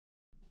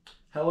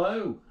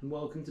Hello and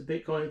welcome to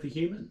Bitcoin for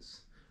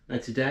Humans. Now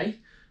today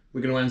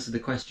we're going to answer the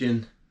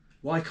question,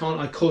 why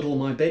can't I cuddle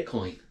my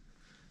Bitcoin?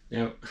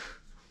 Now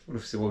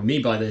what we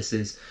mean by this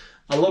is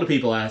a lot of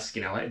people ask,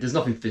 there's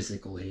nothing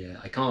physical here.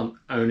 I can't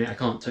own it, I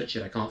can't touch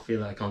it, I can't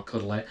feel it, I can't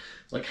cuddle it.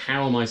 It's like,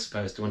 how am I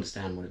supposed to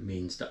understand what it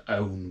means to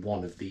own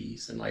one of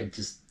these? And it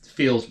just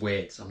feels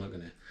weird, so I'm not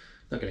going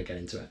to get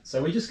into it.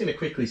 So we're just going to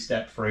quickly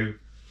step through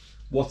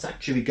what's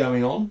actually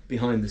going on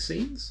behind the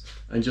scenes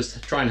and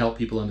just try and help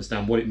people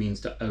understand what it means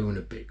to own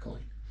a Bitcoin.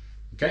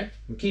 Okay,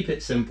 we'll keep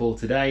it simple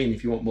today, and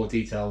if you want more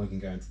detail we can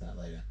go into that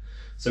later.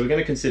 So we're going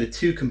to consider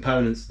two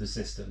components of the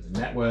system, the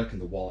network and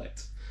the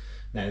wallet.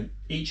 Now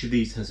each of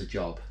these has a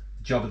job.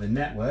 The job of the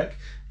network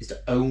is to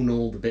own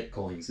all the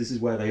Bitcoins. This is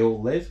where they all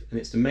live, and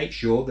it's to make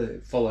sure that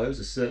it follows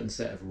a certain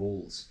set of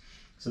rules.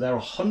 So there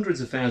are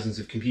hundreds of thousands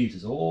of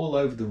computers all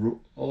over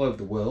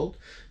the world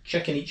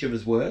checking each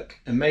other's work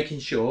and making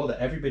sure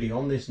that everybody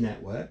on this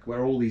network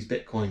where all these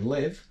Bitcoin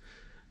live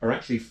are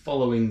actually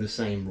following the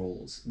same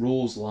rules.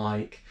 Rules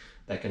like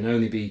there can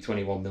only be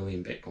 21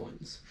 million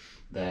Bitcoins.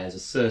 There's a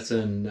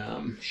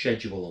certain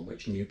schedule on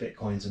which new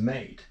Bitcoins are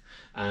made,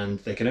 and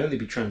they can only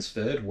be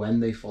transferred when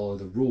they follow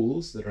the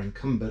rules that are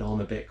incumbent on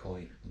a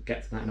Bitcoin. We'll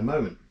get to that in a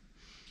moment.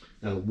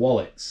 Now the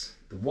wallets.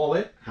 The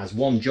wallet has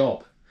one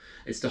job.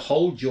 It's to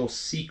hold your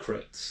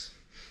secrets.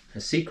 Now,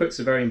 secrets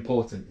are very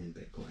important in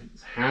Bitcoin.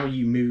 It's how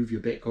you move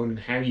your Bitcoin and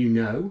how you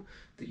know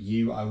that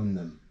you own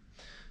them.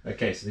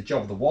 Okay, so the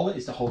job of the wallet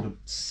is to hold a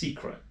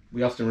secret.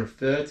 We often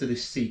refer to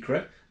this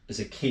secret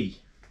as a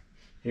key.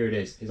 Here it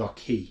is. Here's our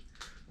key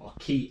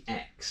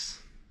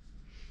X,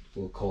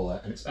 we'll call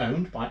it, and it's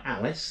owned by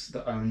Alice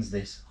that owns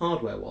this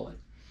hardware wallet.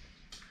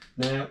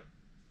 Now,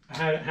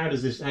 how do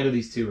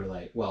these two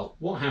relate? Well,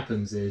 what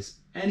happens is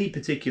any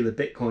particular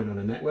Bitcoin on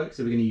a network,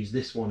 so we're going to use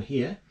this one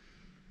here,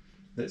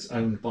 that's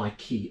owned by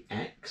key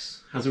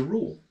X, has a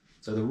rule.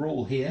 So the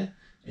rule here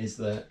is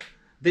that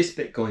this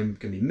Bitcoin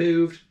can be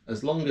moved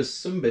as long as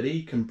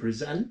somebody can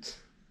present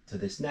to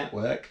this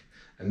network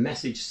a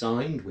message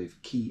signed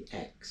with key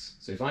X.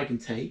 So if I can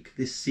take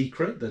this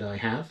secret that I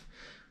have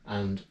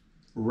and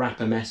wrap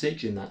a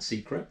message in that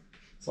secret,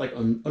 it's like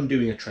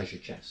undoing a treasure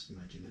chest,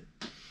 imagine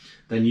it.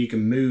 Then you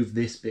can move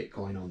this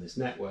Bitcoin on this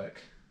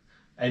network.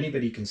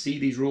 Anybody can see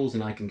these rules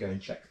and I can go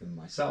and check them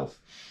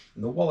myself.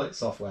 And the wallet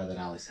software that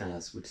Alice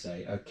has would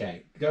say,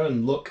 okay, go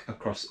and look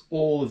across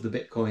all of the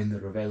Bitcoin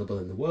that are available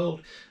in the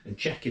world and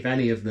check if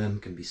any of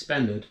them can be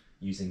spended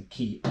using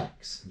key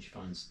X. And she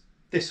finds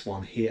this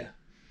one here.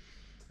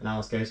 And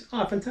Alice goes,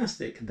 oh,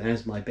 fantastic,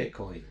 there's my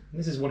Bitcoin. And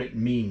this is what it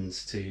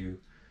means to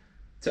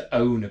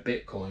own a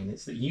Bitcoin.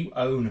 It's that you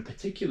own a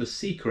particular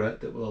secret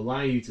that will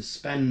allow you to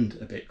spend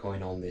a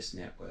Bitcoin on this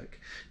network.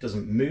 It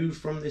doesn't move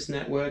from this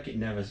network. It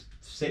never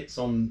sits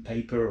on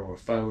paper or a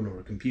phone or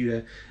a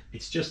computer.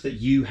 It's just that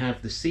you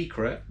have the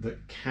secret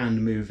that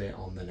can move it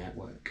on the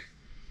network.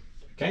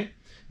 Okay?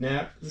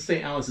 Now, let's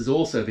say Alice has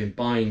also been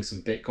buying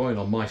some Bitcoin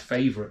on my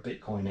favorite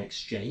Bitcoin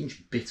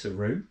exchange,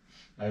 Bitteroo,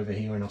 over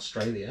here in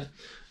Australia.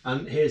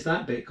 And here's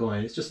that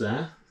Bitcoin. It's just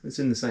there. It's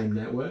in the same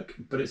network,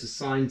 but it's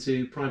assigned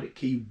to private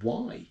key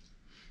Y,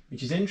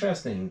 which is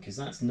interesting because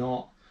that's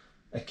not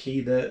a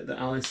key that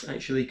Alice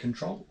actually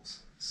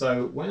controls.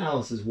 So when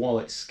Alice's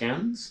wallet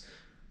scans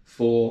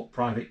for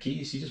private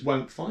keys, you just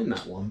won't find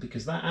that one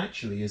because that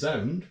actually is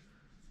owned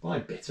by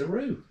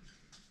Bitteroo,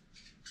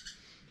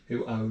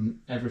 who own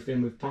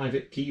everything with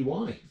private key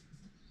Y.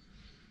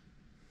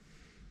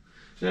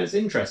 Now it's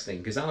interesting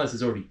because Alice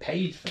has already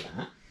paid for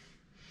that,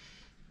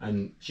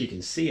 and she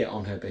can see it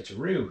on her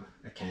Bitteroo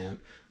account,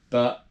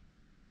 but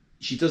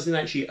she doesn't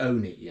actually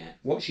own it yet.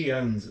 What she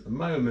owns at the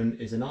moment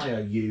is an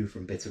IOU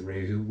from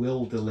Bitteroo, who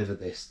will deliver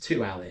this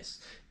to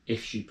Alice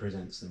if she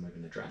presents them with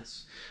an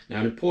address. Now,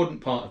 an important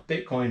part of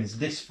Bitcoin is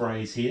this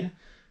phrase here,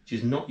 which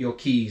is not your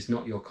keys,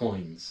 not your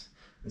coins.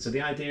 And so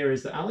the idea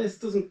is that Alice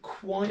doesn't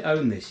quite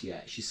own this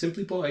yet. She's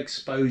simply bought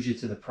exposure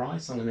to the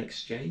price on an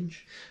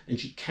exchange, and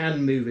she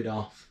can move it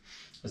off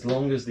as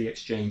long as the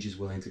exchange is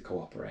willing to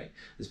cooperate.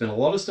 There's been a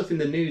lot of stuff in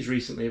the news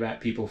recently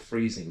about people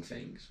freezing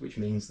things, which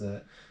means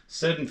that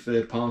certain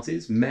third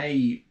parties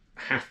may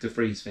have to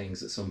freeze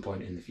things at some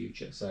point in the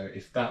future. So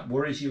if that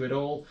worries you at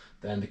all,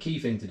 then the key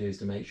thing to do is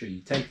to make sure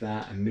you take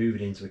that and move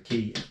it into a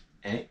key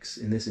X,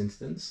 in this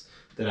instance,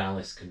 that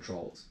Alice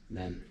controls. And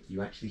then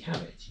you actually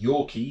have it. It's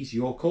your keys,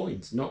 your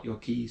coins, not your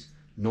keys,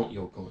 not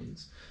your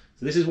coins.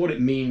 So this is what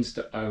it means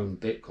to own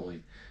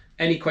Bitcoin.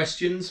 Any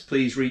questions,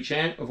 please reach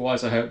out.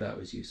 Otherwise, I hope that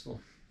was useful.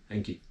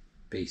 Thank you.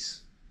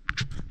 Peace.